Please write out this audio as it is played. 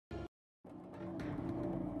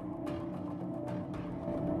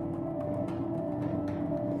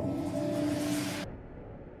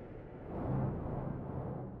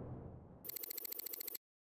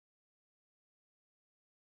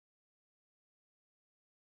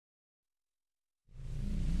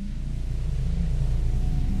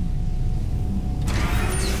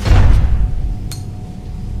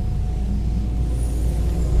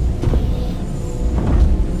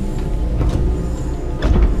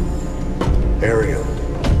Ariel.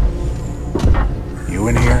 You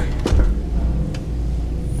in here?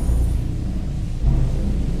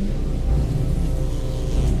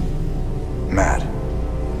 Matt,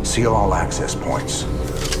 seal all access points.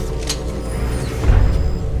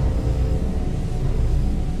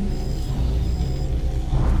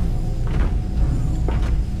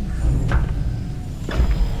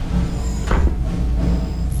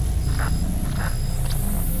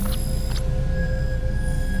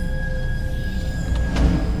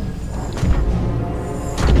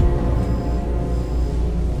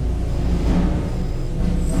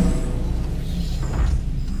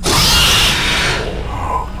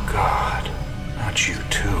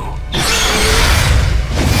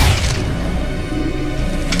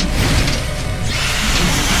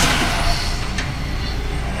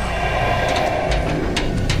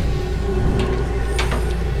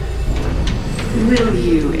 Will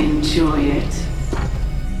you enjoy it?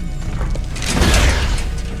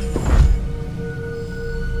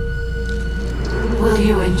 Will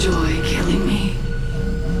you enjoy killing me?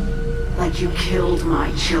 Like you killed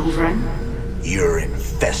my children? You're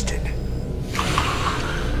infested.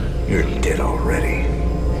 You're dead already.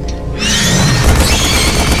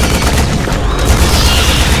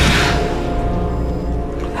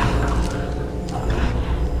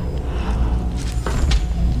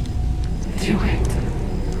 Do it.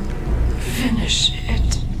 Finish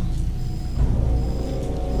it.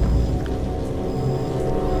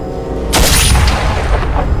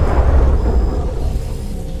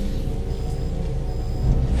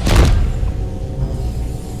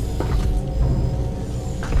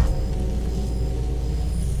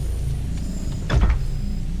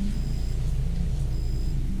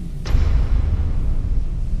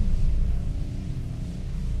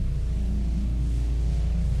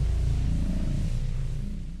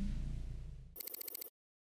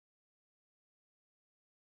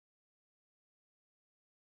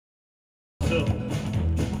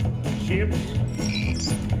 Chips,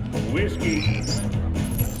 whiskey,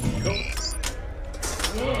 Coke.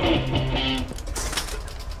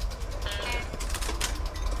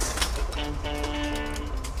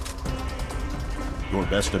 Your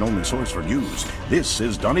best and only source for news. This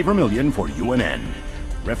is Donnie Vermillion for UNN.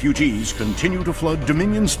 Refugees continue to flood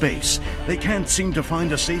Dominion space. They can't seem to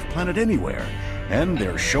find a safe planet anywhere. And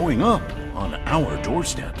they're showing up on our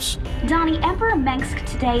doorsteps. Donnie, Emperor Mengsk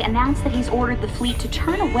today announced that he's ordered the fleet to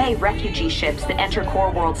turn away refugee ships that enter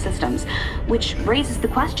core world systems, which raises the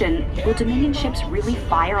question, will Dominion ships really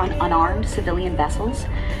fire on unarmed civilian vessels?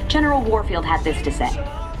 General Warfield had this to say.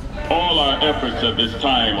 All our efforts at this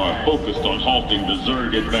time are focused on halting the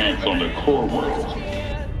Zerg advance on the core world.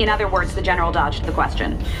 In other words, the General dodged the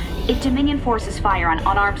question. If Dominion forces fire on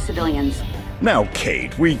unarmed civilians... Now,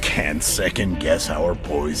 Kate, we can't second-guess our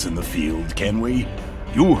boys in the field, can we?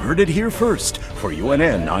 You heard it here first. For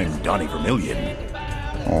UNN, I'm Donnie Vermillion.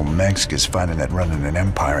 Old Mengsk is finding that running an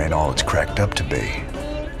empire ain't all it's cracked up to be.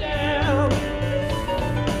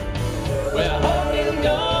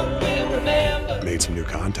 Made some new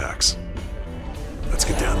contacts. Let's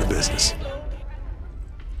get down to business.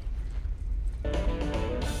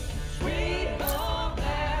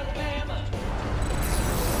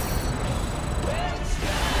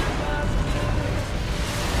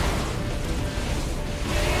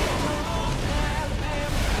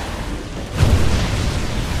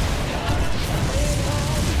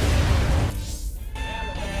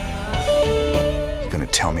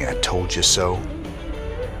 Tell me I told you so?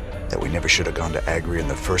 That we never should have gone to Agri in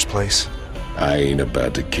the first place? I ain't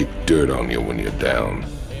about to kick dirt on you when you're down.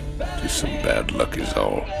 Just some bad luck is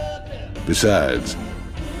all. Besides,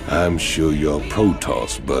 I'm sure your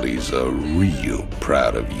Protoss buddies are real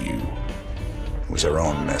proud of you. It was our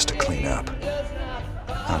own mess to clean up.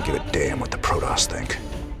 I don't give a damn what the Protoss think.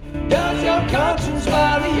 Does your conscience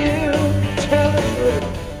bother you? Tell the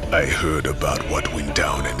truth. I heard about what went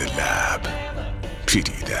down in the lab.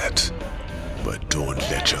 Pity that. But don't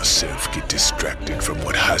let yourself get distracted from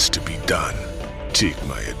what has to be done. Take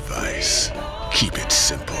my advice. Keep it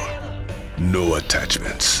simple. No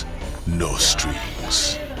attachments. No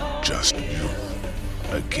strings. Just you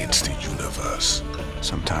against the universe.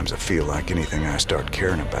 Sometimes I feel like anything I start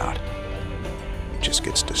caring about just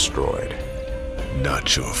gets destroyed.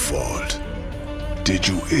 Not your fault. Did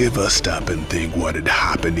you ever stop and think what had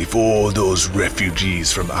happened if all those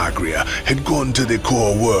refugees from Agria had gone to the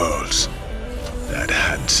core worlds? That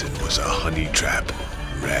Hansen was a honey trap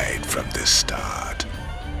right from the start.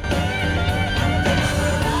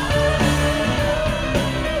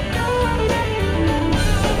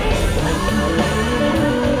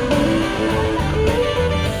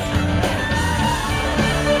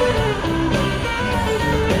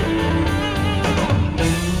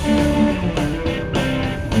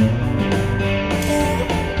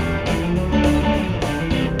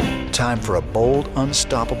 for a bold,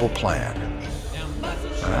 unstoppable plan.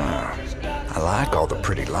 Ah, I like all the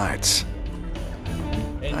pretty lights.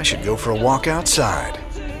 I should go for a walk outside.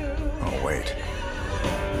 Oh, wait.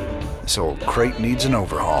 This old crate needs an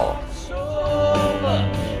overhaul.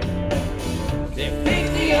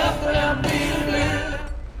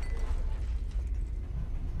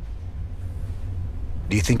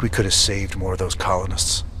 Do you think we could have saved more of those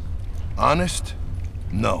colonists? Honest?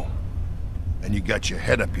 No. And you got your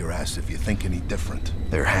head up your ass if you think any different.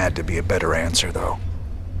 There had to be a better answer, though.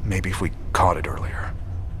 Maybe if we caught it earlier.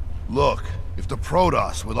 Look, if the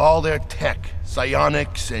Protoss, with all their tech,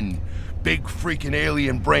 psionics, and big freaking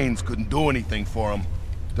alien brains couldn't do anything for them,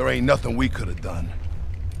 there ain't nothing we could have done.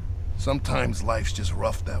 Sometimes life's just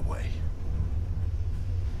rough that way.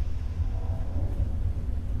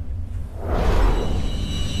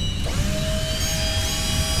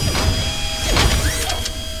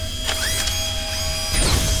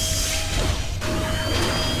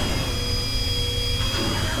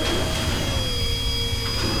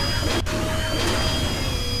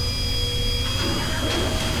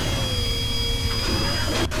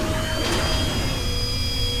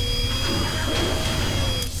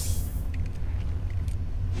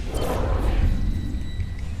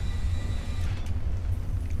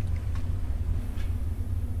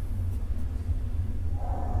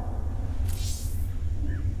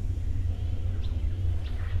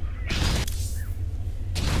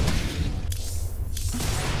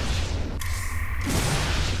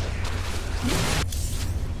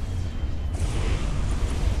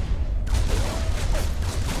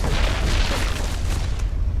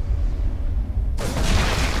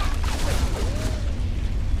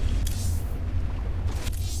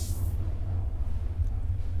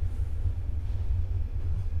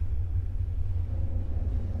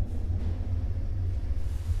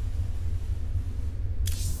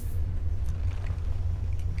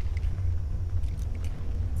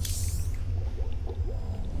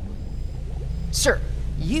 Sir,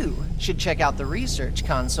 you should check out the research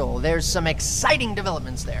console. There's some exciting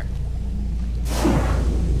developments there.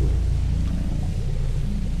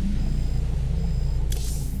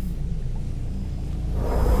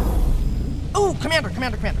 Oh, Commander.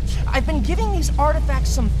 I've been giving these artifacts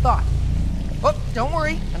some thought. Oh, don't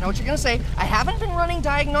worry. I know what you're gonna say. I haven't been running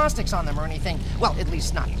diagnostics on them or anything. Well, at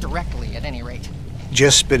least not directly, at any rate.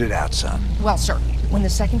 Just spit it out, son. Well, sir, when the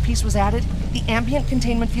second piece was added, the ambient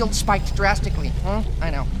containment field spiked drastically. I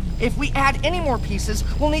know. If we add any more pieces,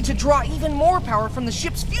 we'll need to draw even more power from the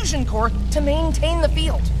ship's fusion core to maintain the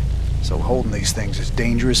field. So holding these things is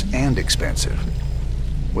dangerous and expensive.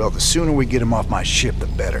 Well, the sooner we get them off my ship, the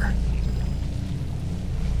better.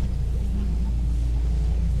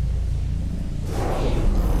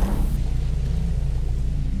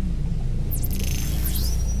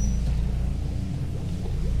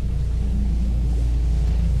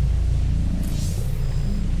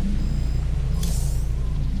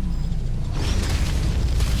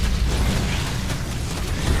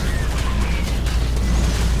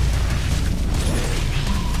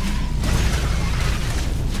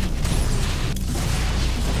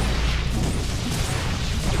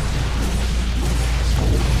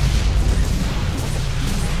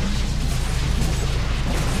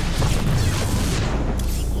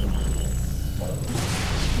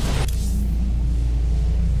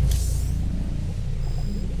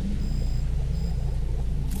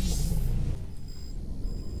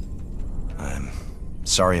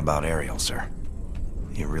 Sorry about Ariel, sir.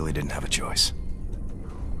 You really didn't have a choice.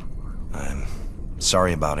 I'm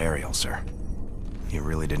sorry about Ariel, sir. You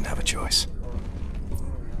really didn't have a choice.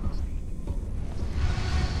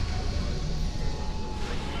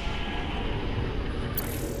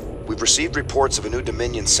 We've received reports of a new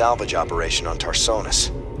Dominion salvage operation on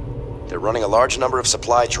Tarsonis. They're running a large number of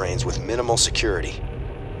supply trains with minimal security.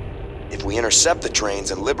 If we intercept the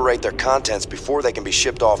trains and liberate their contents before they can be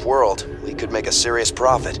shipped off-world, we could make a serious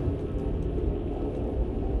profit.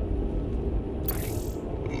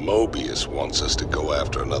 Mobius wants us to go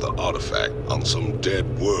after another artifact on some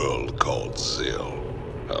dead world called Zill.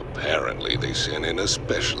 Apparently they sent in a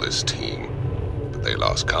specialist team, but they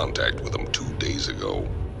lost contact with them 2 days ago.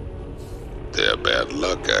 Their bad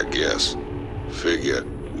luck, I guess. Figure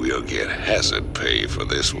we'll get hazard pay for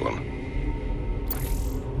this one.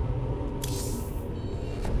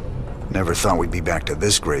 Never thought we'd be back to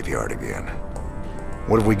this graveyard again.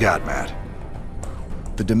 What have we got, Matt?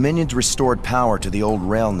 The Dominion's restored power to the old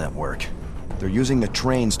rail network. They're using the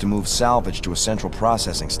trains to move salvage to a central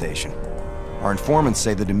processing station. Our informants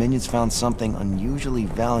say the Dominion's found something unusually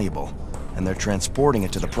valuable, and they're transporting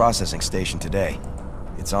it to the processing station today.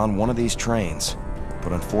 It's on one of these trains.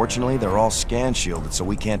 But unfortunately, they're all scan shielded, so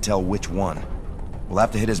we can't tell which one. We'll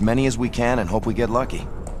have to hit as many as we can and hope we get lucky.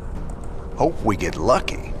 Hope we get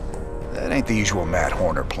lucky? That ain't the usual Matt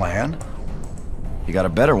Horner plan. You got a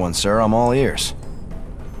better one, sir. I'm all ears.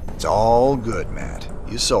 It's all good, Matt.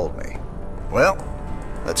 You sold me. Well,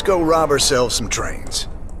 let's go rob ourselves some trains.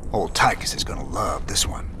 Old Tychus is gonna love this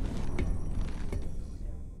one.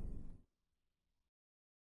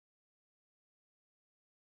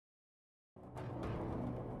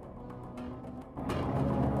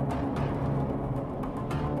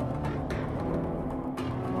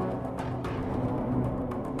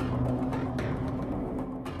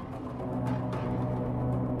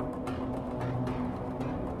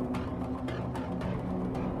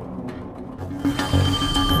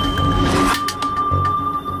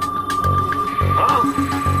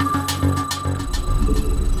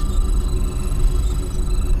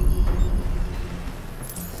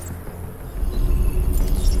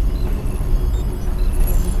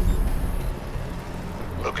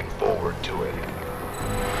 Looking forward to it.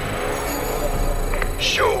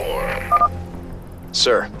 Sure.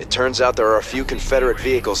 Sir, it turns out there are a few Confederate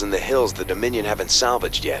vehicles in the hills the Dominion haven't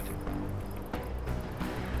salvaged yet.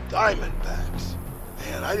 Diamondbacks?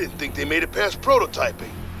 Man, I didn't think they made it past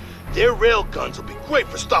prototyping. Their rail guns will be great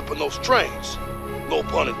for stopping those trains. No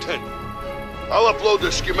pun intended. I'll upload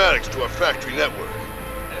their schematics to our factory network.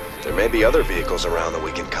 There may be other vehicles around that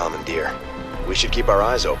we can commandeer. We should keep our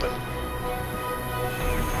eyes open.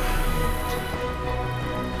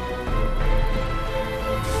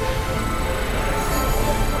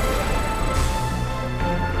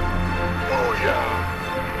 Oh yeah.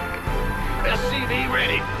 SCV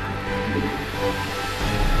ready.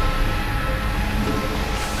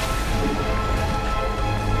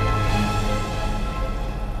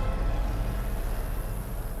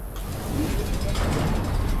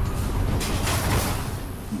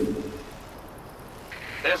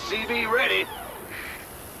 SCV ready.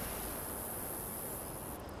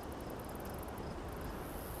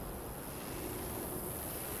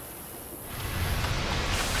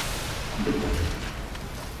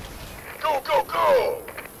 Go, go, go!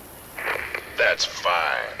 That's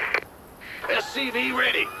fine. SCV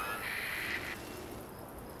ready.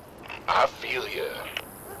 I feel ya.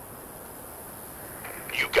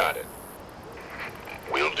 You got it.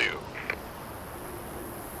 Will do.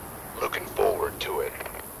 Looking forward to it.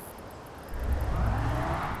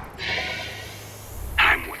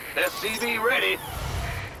 I'm with SCV ready.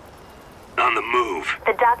 On the move.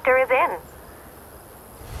 The doctor is in.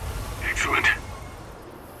 Excellent.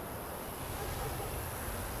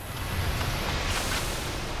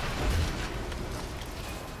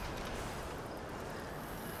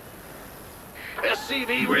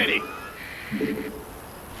 SCV ready.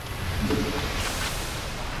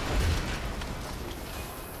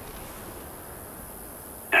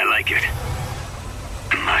 I like it.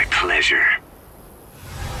 My pleasure.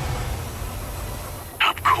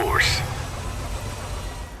 Of course.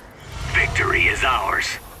 Victory is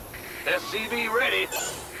ours. SCV ready.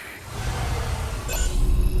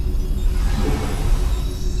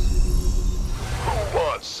 Who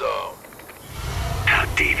wants some? How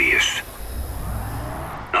devious.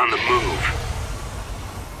 On the move.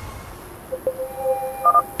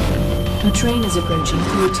 A train is approaching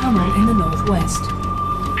through a tunnel in the northwest.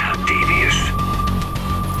 How devious.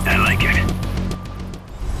 I like it.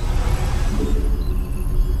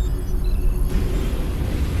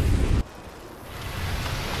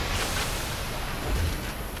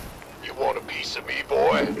 You want a piece of me,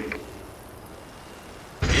 boy?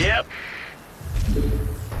 Yep.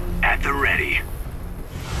 At the ready.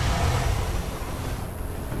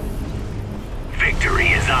 Victory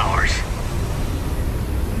is ours.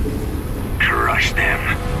 Crush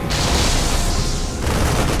them.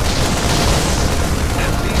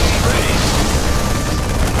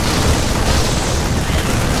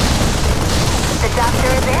 The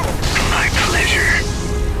doctor is in. My pleasure.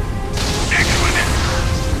 Excellent.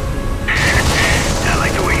 I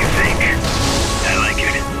like the way you think. I like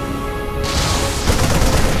it.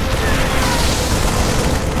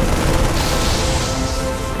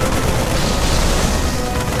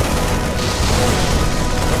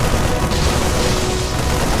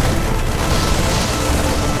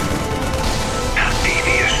 How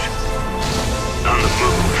devious. On the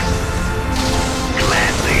move.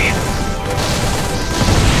 Gladly.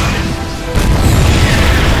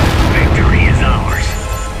 Victory is ours.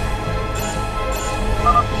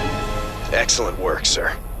 Excellent work,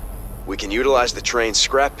 sir. We can utilize the train's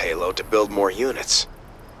scrap payload to build more units.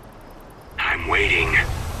 I'm waiting.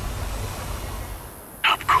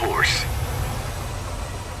 Of course.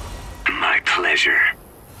 My pleasure.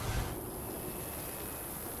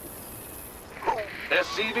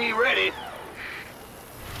 SCV ready.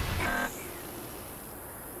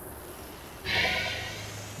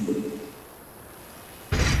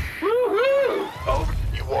 Woohoo! Oh,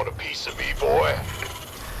 you want a piece of me, boy?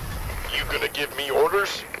 You gonna give me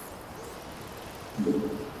orders?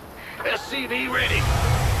 SCV ready.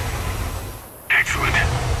 Excellent.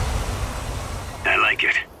 I like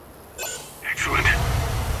it. Excellent.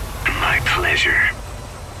 My pleasure.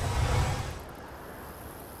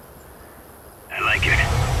 I like it.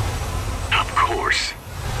 Of course.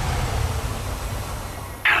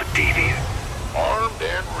 How deviant. Armed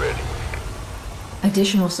and ready.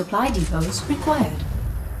 Additional supply depots required.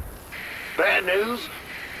 Bad news?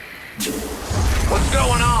 What's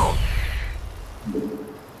going on?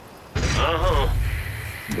 Uh-huh.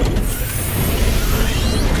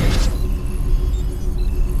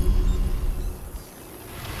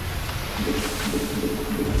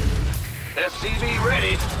 SCV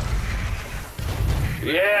ready.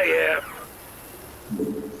 Yeah.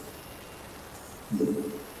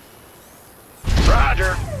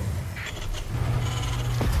 Roger.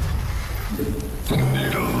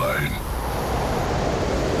 Need a light.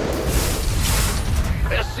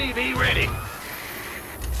 SCV ready.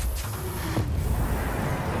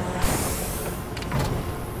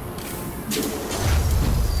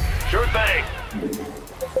 Sure thing.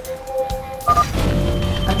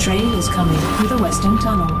 A train is coming through the western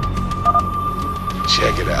tunnel.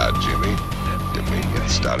 Check it out, Jimmy. Dominion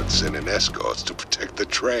started sending escorts to protect the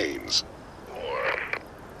trains.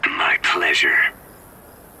 My pleasure.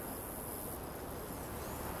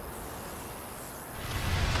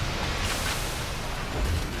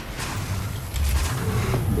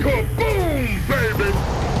 Kaboom, baby!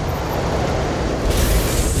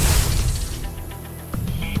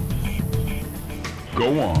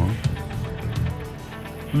 Go on.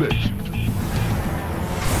 Listen.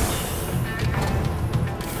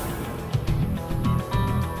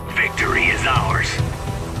 Victory is ours.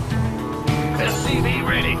 SCV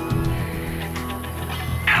ready.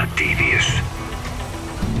 How devious.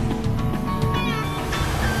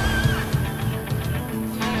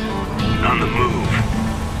 On the move.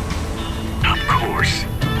 Of course.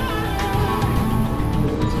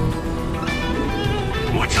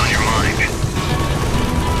 What's on your mind?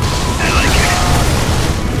 I like it.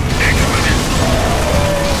 Excellent.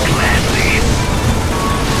 Gladly.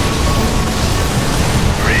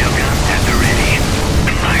 Railguns at the ready.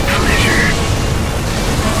 My pleasure.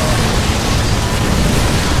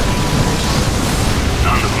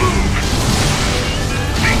 On the move.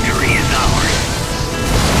 Victory is ours.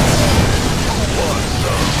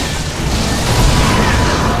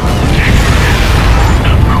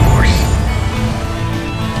 Of course.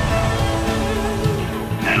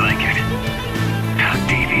 I like it. How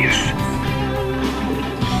devious.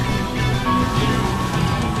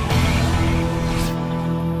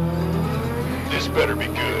 This better be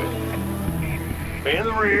good. In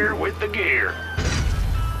the rear with the gear.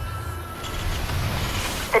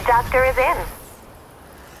 The doctor is in.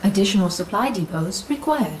 Additional supply depots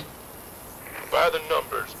required. By the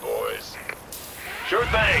numbers, boys. Sure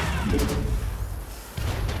thing.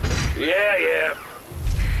 Yeah.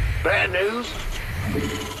 Bad news?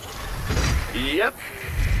 Yep.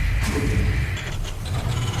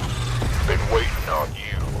 Been waiting on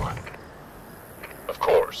you. Of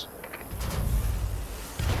course.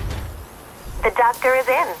 The doctor is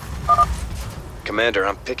in. Commander,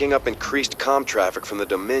 I'm picking up increased comm traffic from the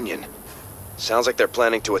Dominion. Sounds like they're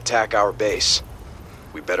planning to attack our base.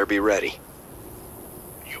 We better be ready.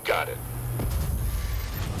 You got it.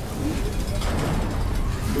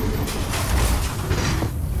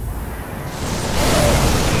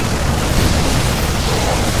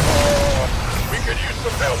 We could use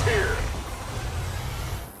some help here.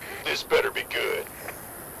 This better be good.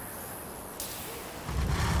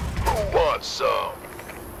 Who wants some?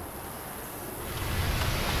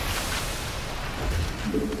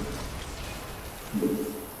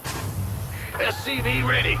 SCV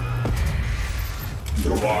ready.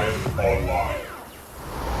 Goliath online.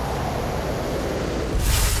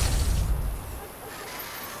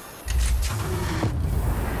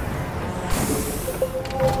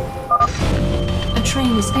 A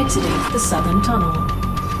train is exiting the southern tunnel.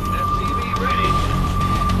 SCV ready.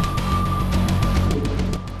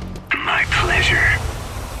 My pleasure.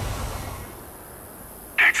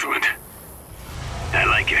 Excellent. I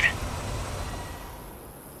like it.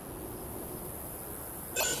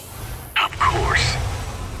 Of course.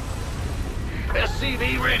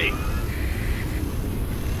 SCV ready.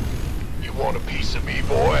 You want a piece of me,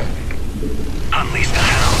 boy? Unleash the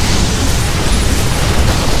hound.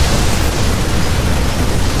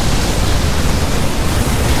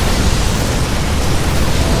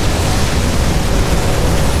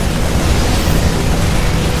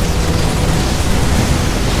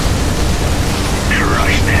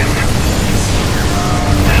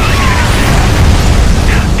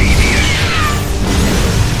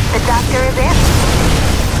 doctor is in.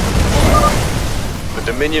 The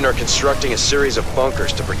Dominion are constructing a series of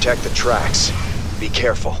bunkers to protect the tracks. Be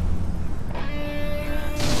careful.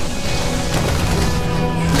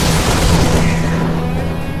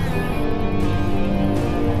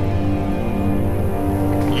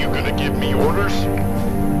 You gonna give me orders?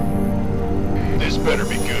 This better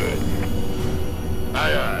be good.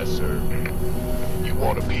 Aye, aye, sir. You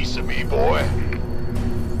want a piece of me, boy?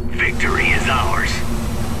 Victory is ours.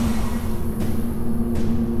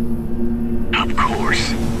 Of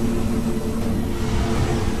course.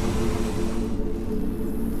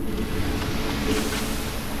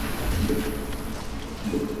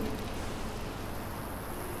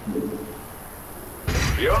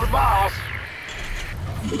 You're the boss.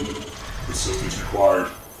 Assistance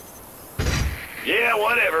required. Yeah,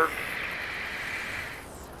 whatever.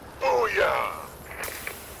 Oh, yeah.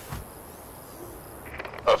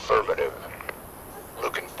 Affirmative.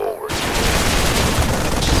 Looking forward.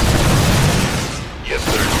 Yes,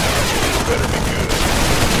 sir. This better be good.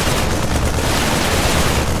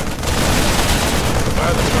 By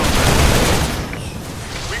the number.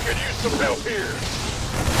 We could use some help here.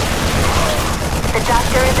 The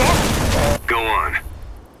doctor is in. Go on.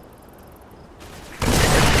 We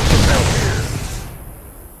could use some help here.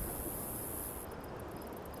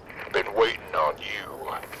 Been waiting on you.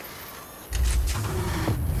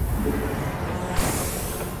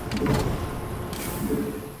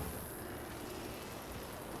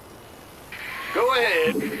 Go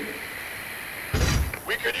ahead.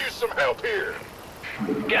 We could use some help here.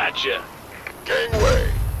 Gotcha.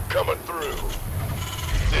 Gangway, coming through.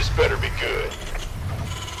 This better be good.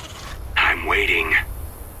 I'm waiting.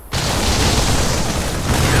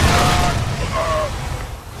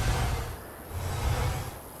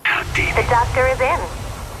 How deep? The doctor is in.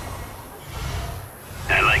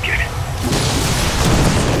 I like it.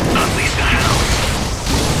 Unleash the hound.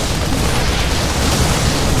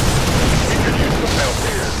 We could use some help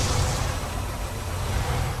here.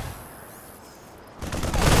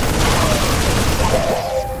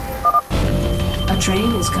 A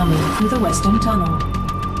train is coming through the western tunnel.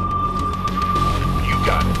 You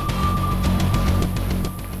got it.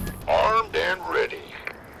 Armed and ready.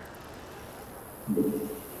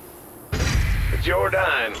 It's your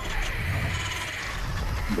dime.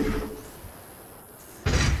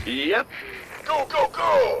 Yep. Go, go,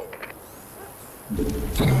 go!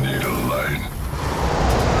 Need a light.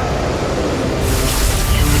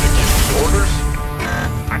 You gonna give me orders?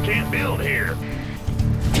 I can't build here.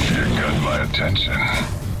 You got my attention.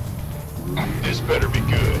 This better be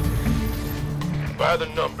good. By the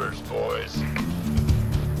numbers, boys.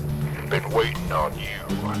 Been waiting on you.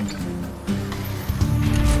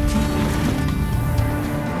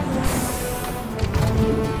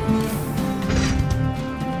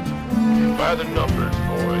 By the numbers,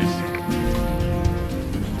 boys.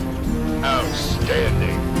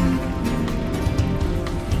 Outstanding.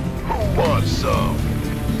 Who wants some?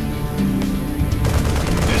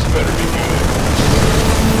 This better be good.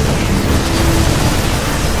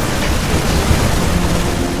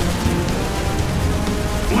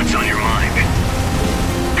 What's on your mind?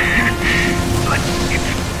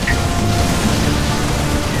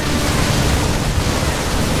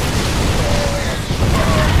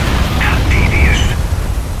 How devious.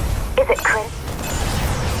 Is it Chris?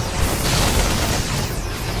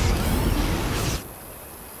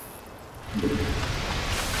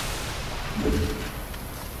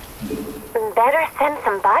 Better send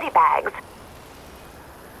some body bags.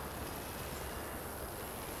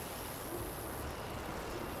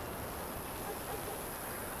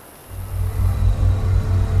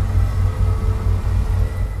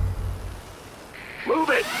 Move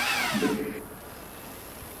it.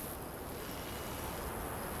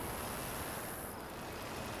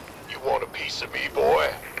 You want a piece of me,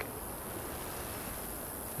 boy?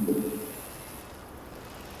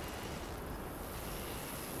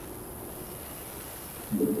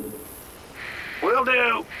 Will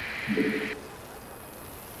do.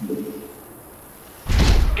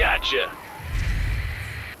 Gotcha.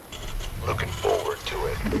 Looking forward to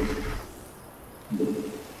it.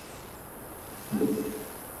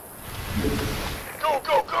 Go,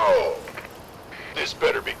 go, go! This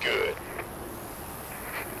better be good.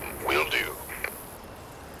 Will do.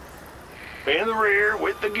 In the rear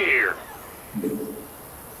with the gear.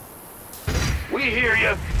 We hear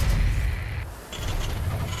you.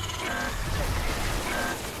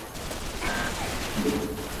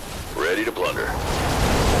 Ready to plunder.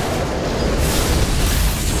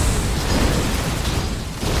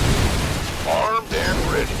 Armed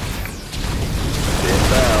and ready.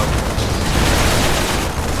 Inbound.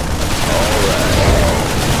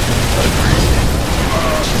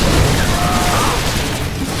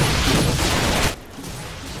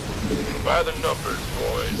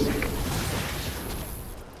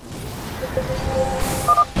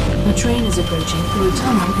 A train is approaching through a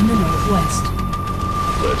tunnel in the northwest.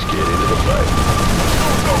 Let's get into the fight.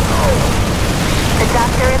 The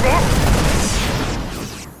doctor is in.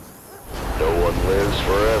 No one lives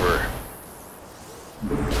forever.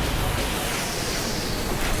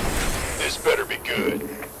 This better be good.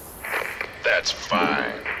 That's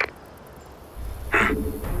fine.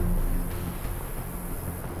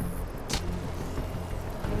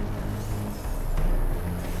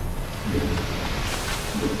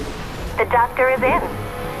 The doctor is in.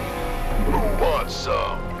 Who wants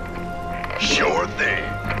some? Sure thing.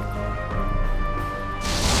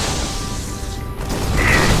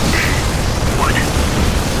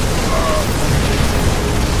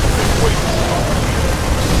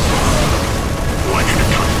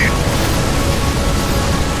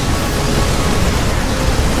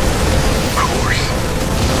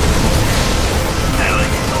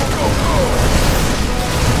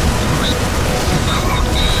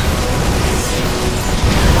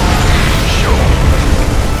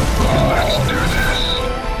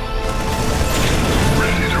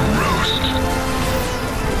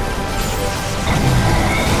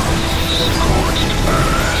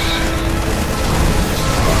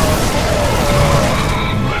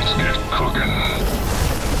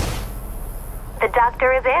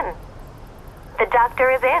 The doctor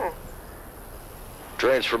is in.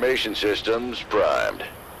 Transformation systems primed.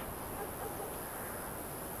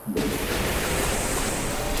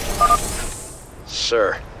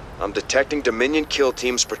 Sir, I'm detecting Dominion kill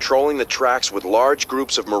teams patrolling the tracks with large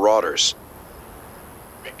groups of marauders.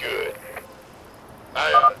 Be good.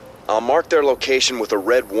 I'll mark their location with a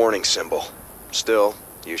red warning symbol. Still,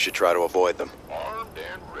 you should try to avoid them. Armed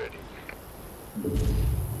and ready.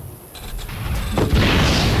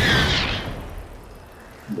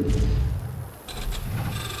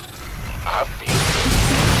 I feel it.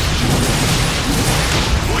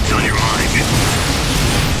 What's on your mind?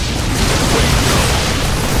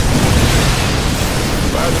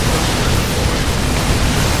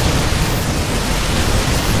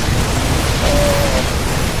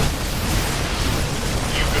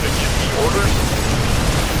 You gonna give me orders?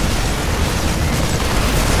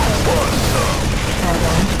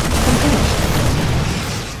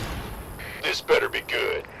 This better be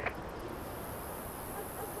good.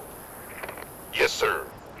 Yes, sir.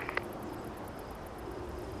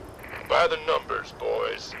 By the numbers,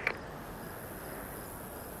 boys.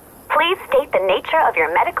 Please state the nature of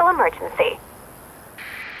your medical emergency.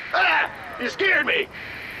 Ah! You scared me!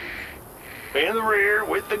 In the rear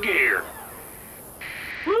with the gear.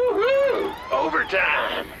 Woohoo!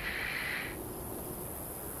 Overtime!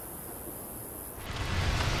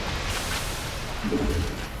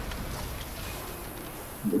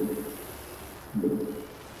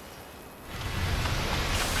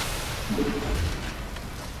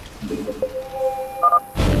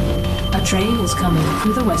 A train is coming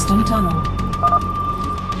through the western tunnel.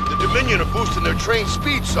 The Dominion are boosting their train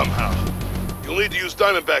speed somehow. You'll need to use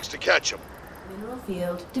Diamondbacks to catch them. Mineral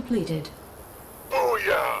field depleted. Oh,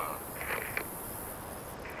 yeah.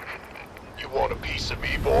 You want a piece of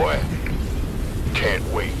me, boy? Can't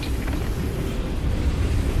wait.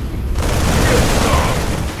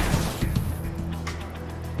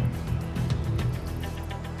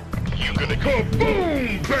 You gonna go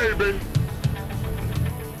boom, baby?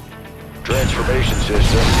 Transformation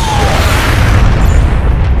system.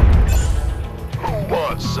 Who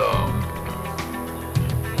wants some?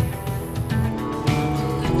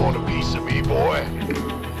 You want a piece of me, boy?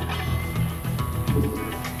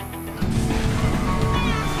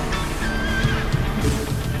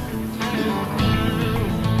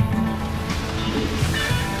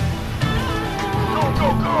 Go, go,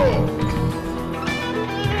 go!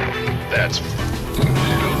 That's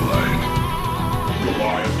line.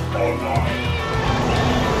 Goliath online.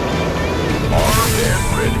 Armed and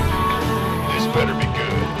ready. This better be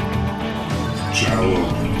good. Channel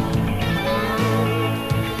open.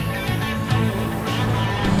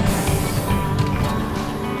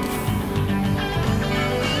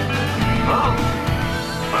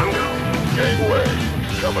 I'm going. Gateway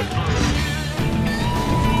coming through.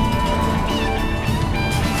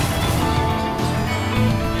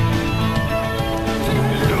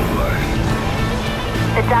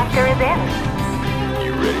 The doctor is in.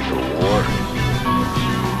 You ready for war?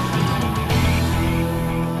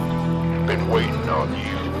 Been waiting on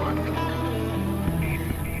you.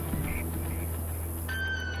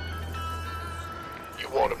 You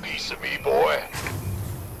want a piece of me, boy?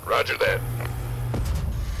 Roger that.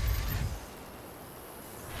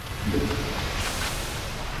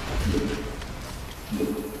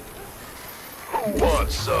 Who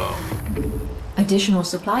wants some? A Additional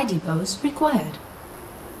supply depots required.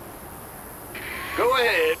 Go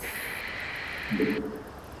ahead.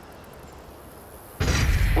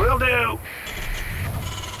 Will do.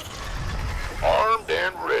 Armed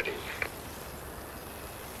and ready.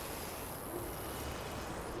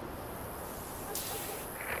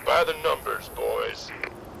 By the numbers, boys.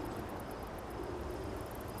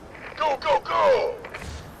 Go, go, go!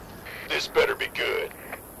 This better be good.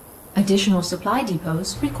 Additional supply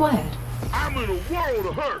depots required. I'm in a world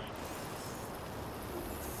of hurt.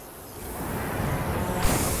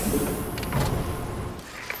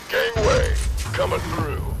 Gangway, coming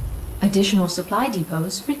through. Additional supply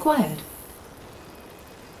depots required.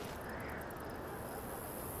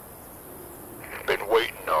 Been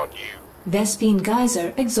waiting on you. Vespine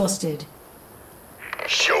geyser exhausted.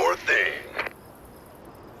 Sure thing.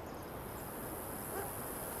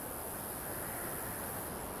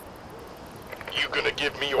 You gonna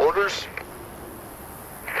give me orders?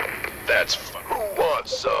 That's who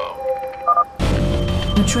wants some?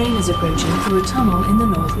 A train is approaching through a tunnel in the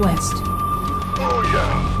northwest. Oh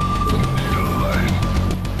yeah.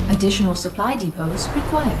 Additional supply depots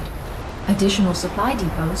required. Additional supply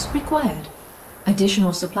depots required.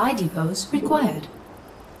 Additional supply depots required.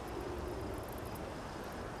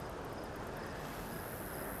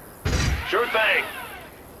 Sure thing.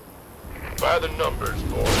 By the numbers,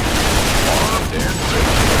 boys. Armed and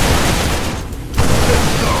ready.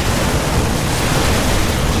 Let's go.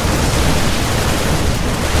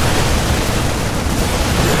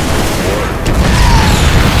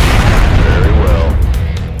 Very well.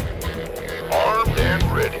 Armed and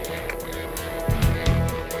ready.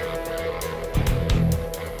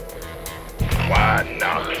 Why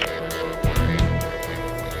not?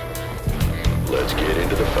 Let's get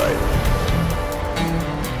into the fight.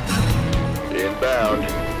 Inbound.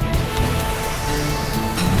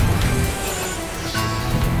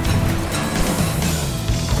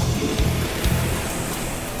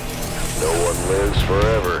 No one lives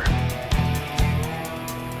forever.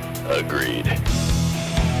 Agreed.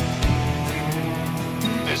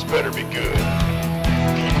 This better be good.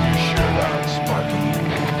 Keep your shirt on, Sparky.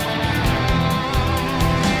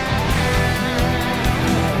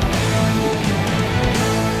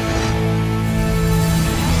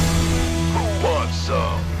 Who wants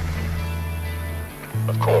some?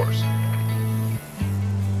 Of course.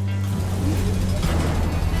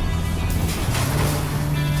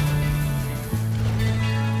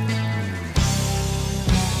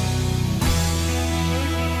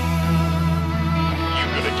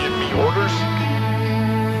 Orders?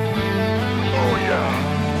 Oh, yeah.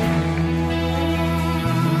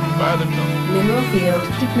 By the nose. Mineral field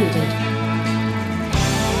depleted.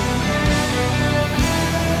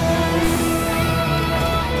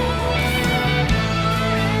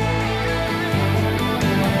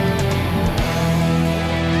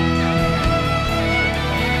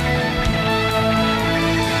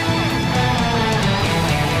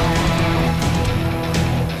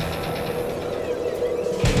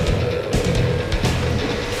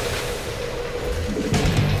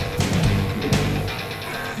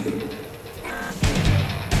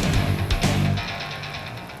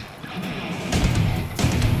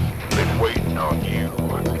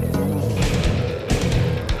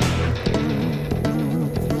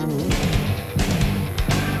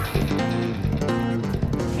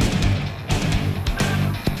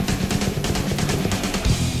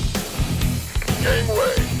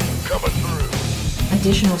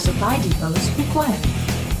 Additional supply depots required.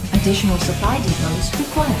 Additional supply depots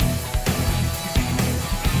required.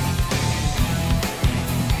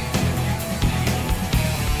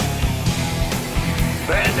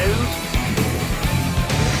 Bad news?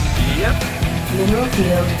 Yep. Mineral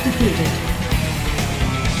field depleted.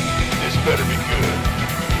 This better be good.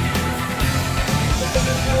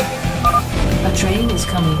 A train is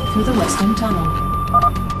coming through the western tunnel.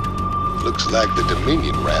 Looks like the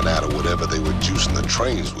Dominion ran out of whatever they were juicing the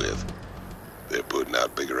trains with. They're putting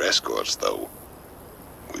out bigger escorts, though.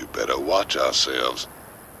 We better watch ourselves.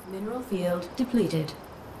 Mineral field depleted.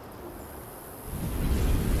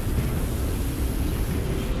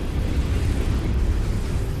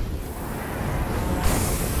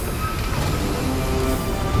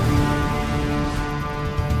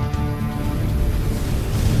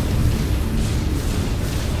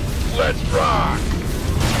 Let's rock!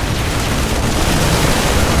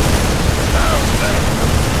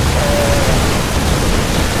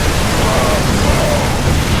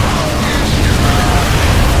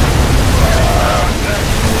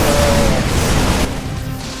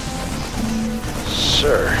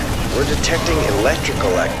 Sir, we're detecting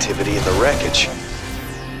electrical activity in the wreckage.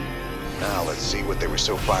 Now let's see what they were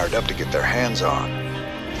so fired up to get their hands on.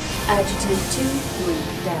 Adjutant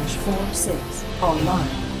 23-46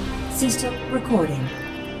 online. System recording.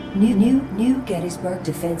 New Gettysburg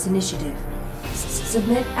Defense Initiative.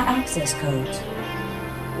 Submit access codes.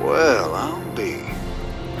 Well, I'll be.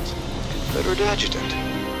 Confederate adjutant.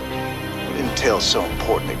 What intel's so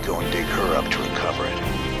important they'd go and dig her up to recover?